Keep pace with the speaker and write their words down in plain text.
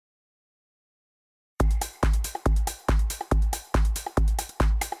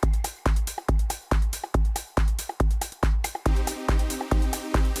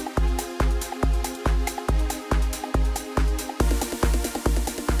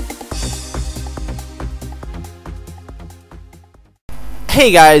Hey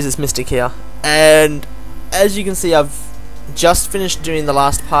guys, it's Mystic here, and as you can see, I've just finished doing the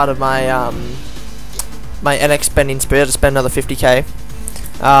last part of my my NX spending spree to spend another 50k.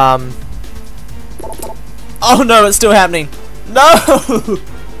 Oh no, it's still happening. No!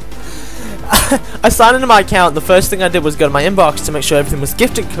 I signed into my account. The first thing I did was go to my inbox to make sure everything was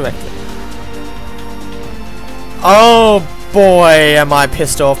gifted correctly. Oh boy, am I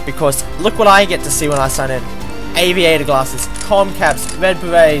pissed off, because look what I get to see when I sign in. Aviator glasses, comm caps, red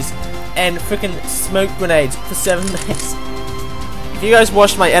berets, and freaking smoke grenades for 7 days. If you guys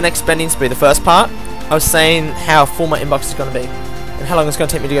watched my NX spending spree, the first part, I was saying how full my inbox is going to be and how long it's going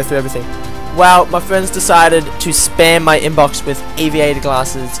to take me to go through everything. Well, my friends decided to spam my inbox with aviator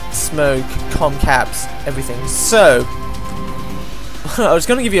glasses, smoke, comm caps, everything. So I was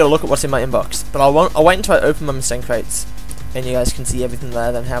going to give you a look at what's in my inbox, but I'll wait until I open my Mustang crates and you guys can see everything that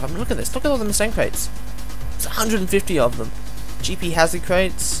I then have. I mean, look at this, look at all the Mustang crates. It's 150 of them. GP hazard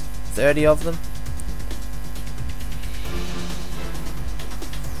crates, 30 of them.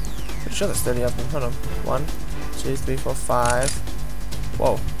 Pretty sure there's 30 of them. Hold on. 1, 2, 3, 4, 5.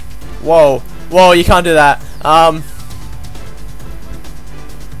 Whoa. Whoa. Whoa, you can't do that.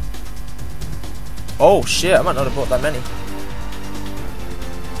 Oh shit, I might not have bought that many.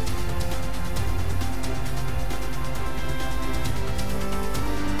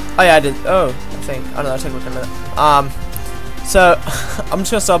 Oh yeah, I did. Oh, I think. I don't know, I'll take a look in a minute. So, I'm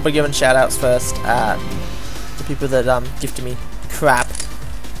just gonna start by giving shoutouts first at the people that gifted me crap.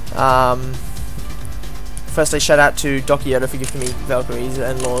 Firstly, shout out to Doc Yoda for gifting me Valkyries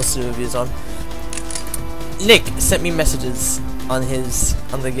and Lawless reviews on. Nick sent me messages on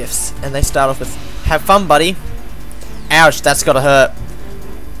the gifts, and they start off with, "Have fun, buddy." Ouch, that's gotta hurt.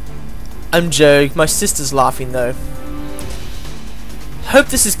 I'm joking. My sister's laughing though. Hope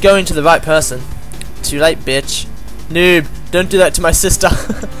this is going to the right person. Too late, bitch. Noob, don't do that to my sister.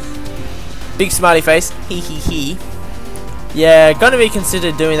 Big smiley face. Hee hee hee. Yeah, gonna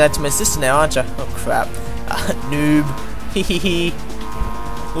reconsider doing that to my sister now, aren't you? Oh crap. Noob. Hee hee hee.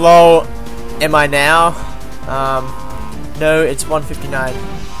 Lol. Am I now? No, it's 1:59.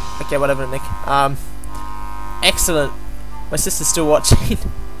 Okay, whatever, Nick. Excellent. My sister's still watching.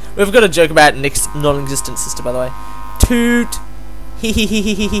 We've got a joke about Nick's non-existent sister, by the way. Toot. Hee hee hee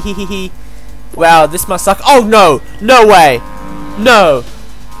hee hee hee hee hee. Wow, this must suck. Oh no! No way! No!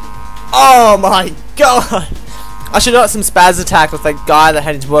 Oh my god! I should have got some spaz attack with that guy that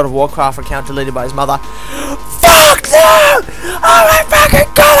had his World of Warcraft account deleted by his mother. Fuck no! Oh my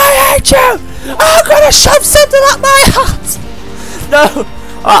fucking god, I hate you! I'm gonna shove something up my ass! No!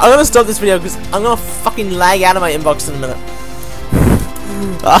 Alright, I'm gonna stop this video because I'm gonna fucking lag out of my inbox in a minute.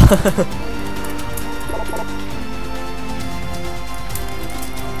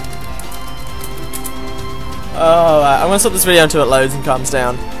 Alright, I'm gonna stop this video until it loads and calms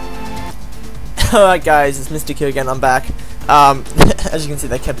down. Alright guys, it's Mystic here again, I'm back. As you can see,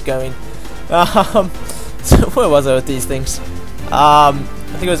 they kept going. So where was I with these things? I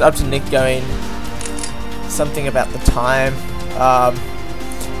think it was up to Nick going something about the time.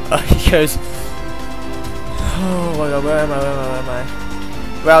 He goes, oh my god, where am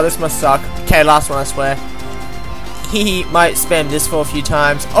I? Wow, this must suck. Okay, last one, I swear. He might spam this for a few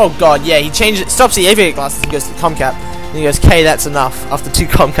times. Oh god, yeah, he changed it. Stops the aviator glasses and goes to the comm cap. And he goes, "Okay, that's enough." After 2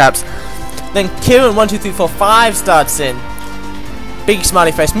 comm caps, then Kieran 1 2 3 4 5 starts in. Big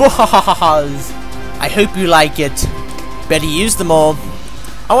smiley face. Muhahahahas. I hope you like it. Better use them all.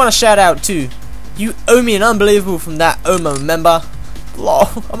 I want to shout out too. You owe me an unbelievable from that OMA member. Lol.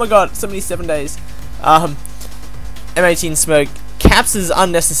 Oh my god, 77 days. M18 smoke. Caps is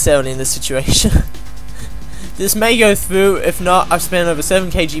unnecessarily in this situation. This may go through, if not, I've spent over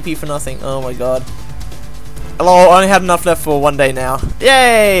 7k GP for nothing. Oh my god. Hello, I only have enough left for 1 day now.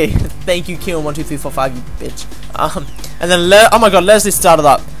 Yay! Thank you, Kill 1 2 3 4 5, you bitch. And then, oh my god, Leslie started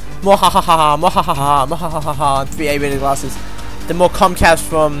up. Mohahaha, mohahaha, mohahaha, 3 aviator glasses. Then more comm caps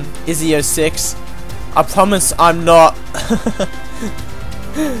from Izzy06. I promise I'm not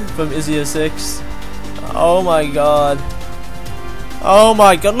from Izzy06. Oh my god. Oh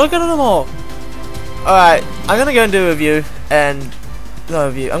my god, look at them all. Alright, I'm gonna go and do a review, and no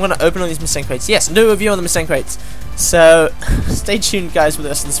review. I'm gonna open all these Mustang crates. Yes, do a review on the Mustang crates. So stay tuned, guys, for the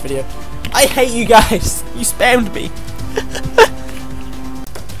rest of this video. I hate you guys. You spammed me.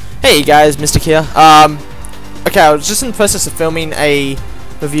 Hey guys, Mystic here. Okay, I was just in the process of filming a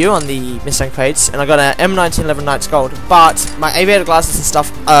review on the Mustang crates, and I got an M1911 Knights Gold, but my aviator glasses and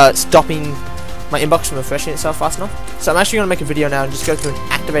stuff are stopping my inbox from refreshing itself fast enough. So I'm actually gonna make a video now and just go through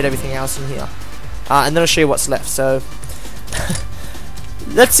and activate everything else in here. And then I'll show you what's left. So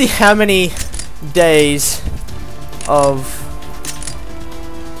let's see how many days of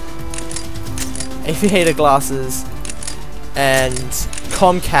aviator glasses, and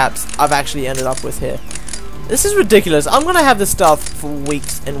comm caps I've actually ended up with here. This is ridiculous. I'm gonna have this stuff for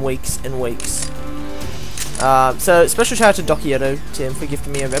weeks and weeks and weeks. So special shout out to Docieto Tim for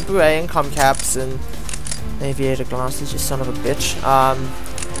gifting me a red beret and comm caps and aviator glasses, you son of a bitch.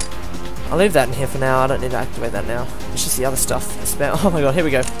 I'll leave that in here for now. I don't need to activate that now. It's just the other stuff. Oh my god, here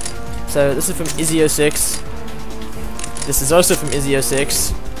we go. So this is from Izzy06. This is also from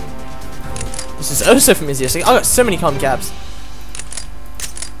Izzy06. This is also from Izzy06. I got so many comm caps.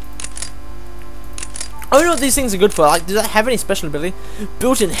 I don't know what these things are good for. Like, does that have any special ability?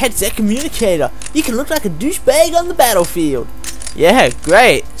 Built-in headset communicator. You can look like a douchebag on the battlefield. Yeah,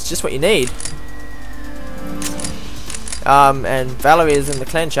 great. It's just what you need. And Valerie is in the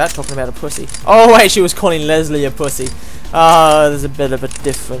clan chat talking about a pussy. Oh wait, she was calling Leslie a pussy. There's a bit of a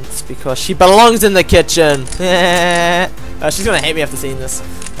difference because she belongs in the kitchen. She's gonna hate me after seeing this.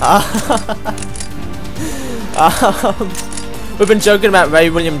 We've been joking about Ray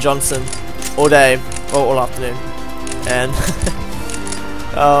William Johnson all day, or all afternoon, and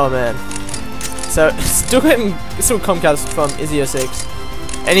oh man. So still comm caps from Izzy06.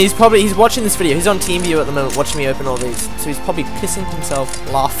 And he's watching this video. He's on TeamViewer at the moment, watching me open all these. So he's probably pissing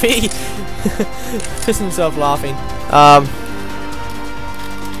himself laughing. Pissing himself laughing. I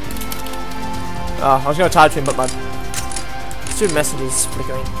was gonna type to him, but my student messages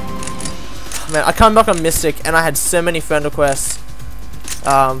flickering. Man, I come back on Mystic, and I had so many friend requests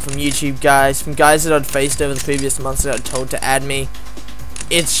from YouTube guys, from guys that I'd faced over the previous months that I'd told to add me.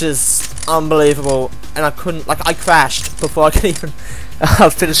 It's just unbelievable, and I couldn't. Like, I crashed before I could even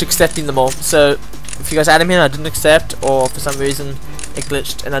finish accepting them all. So if you guys added me and I didn't accept, or for some reason it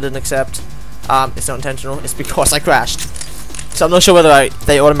glitched and I didn't accept, it's not intentional. It's because I crashed. So I'm not sure whether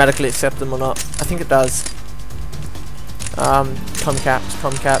they automatically accept them or not. I think it does. Comm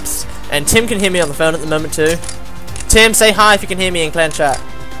caps. And Tim can hear me on the phone at the moment too. Tim, say hi if you can hear me in clan chat.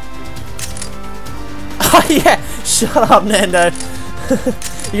 Oh yeah, shut up, Nando.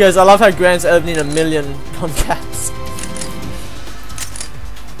 You guys, I love how Grant's opening 1 million comm caps.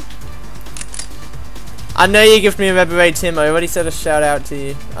 I know you gifted me a red beret, Tim. I already said a shout out to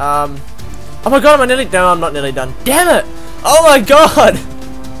you. Oh my god, am I nearly done? No, I'm not nearly done. Damn it! Oh my god!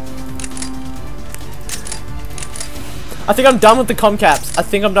 I think I'm done with the comm caps.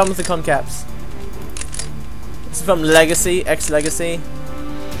 This is from Legacy, X-Legacy.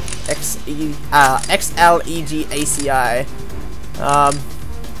 XLEGACI.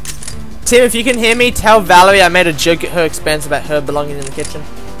 Tim, if you can hear me, tell Valerie I made a joke at her expense about her belonging in the kitchen.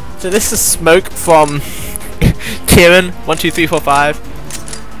 So this is Smoke from Kieran12345.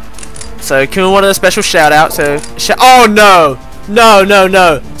 So Kieran wanted a special shout out. So oh no,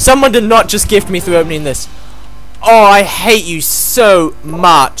 no! Someone did not just gift me through opening this. Oh, I hate you so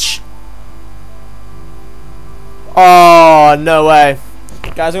much. Oh no way,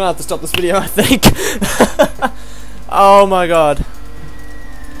 guys! I'm gonna have to stop this video, I think. Oh my god,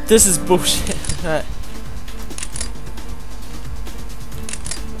 this is bullshit.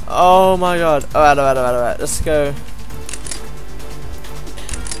 Oh my god. Alright. Let's go.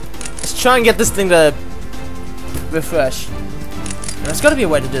 Let's try and get this thing to refresh. There's gotta be a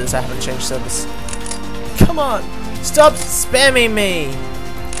way to do this. I haven't changed service. Come on! Stop spamming me!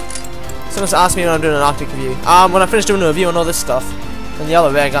 Someone's asked me when I'm doing an Arctic review. When I finish doing a review on all this stuff, and the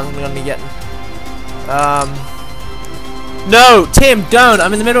other rare guns I'm gonna be getting. No! Tim, don't!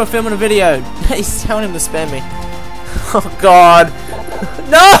 I'm in the middle of filming a video. He's telling him to spam me. Oh god.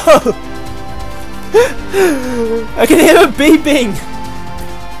 No! I can hear it beeping!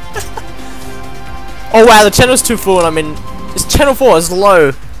 Oh wow, the channel's too full and I'm in... It's channel 4, it's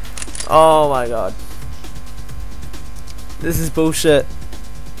low. Oh my god. This is bullshit.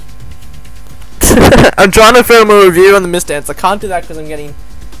 I'm trying to film a review on the Mist Dance. I can't do that because I'm getting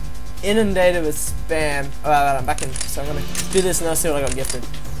inundated with spam. Alright, I'm back in. So I'm gonna do this and I'll see what I got gifted.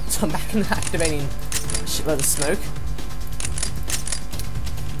 So I'm back in activating a shitload of smoke.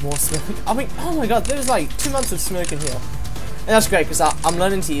 More smoke. I mean, oh my god, there's like 2 months of smoke in here. And that's great because I'm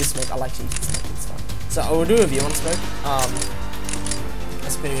learning to use smoke. I like to use smoke, it's fun. So I will do a review on smoke.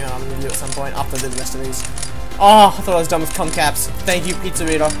 That's a video I'm going to do at some point after I do the rest of these. Oh, I thought I was done with comm caps. Thank you,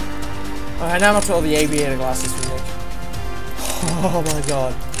 Pizzerita. Alright, now I'm up to all the aviator glasses from Nick. Oh my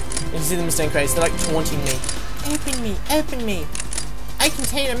god. You can see them staying crazy. They're like taunting me. Open me. I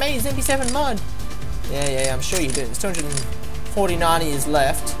contain a Maze MP7 mod. Yeah, I'm sure you do. There's 249 is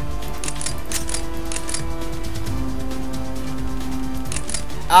left.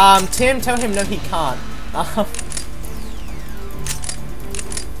 Tim, tell him no he can't.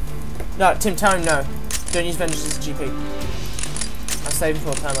 No, Tim, tell him no. Don't use Vengeance as GP. I'm saving for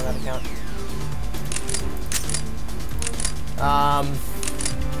a time on that account.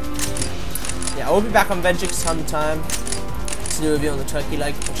 Yeah, I will be back on Vegix sometime to do a review on the turkey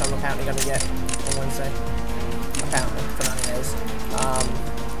leg, which I'm apparently going to get on Wednesday. Apparently, for 90 days.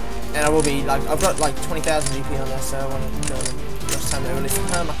 And I will be, like, I've got like 20,000 GP on there, so I want to go and next time they release a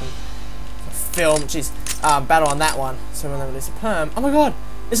perm, I can film, battle on that one. So when they release a perm, oh my god,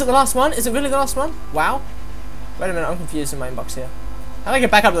 is it the last one? Is it really the last one? Wow. Wait a minute, I'm confused in my inbox here. How do I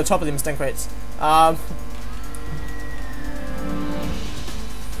get back up to the top of the mistake rates? I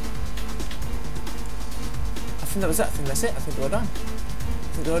think that was it. I think that's it. I think they're all done. I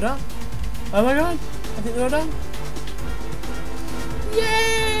think they're all done. Oh my god. I think they're all done.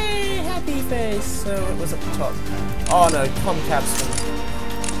 Yay! Happy face. So it was at the top. Oh no, Comcaps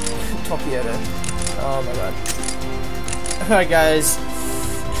from Top Yoda. Oh my god. Alright guys.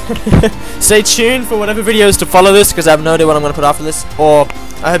 Stay tuned for whatever videos to follow this, because I have no idea what I'm going to put after this. Or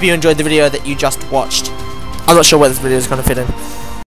I hope you enjoyed the video that you just watched. I'm not sure where this video is going to fit in.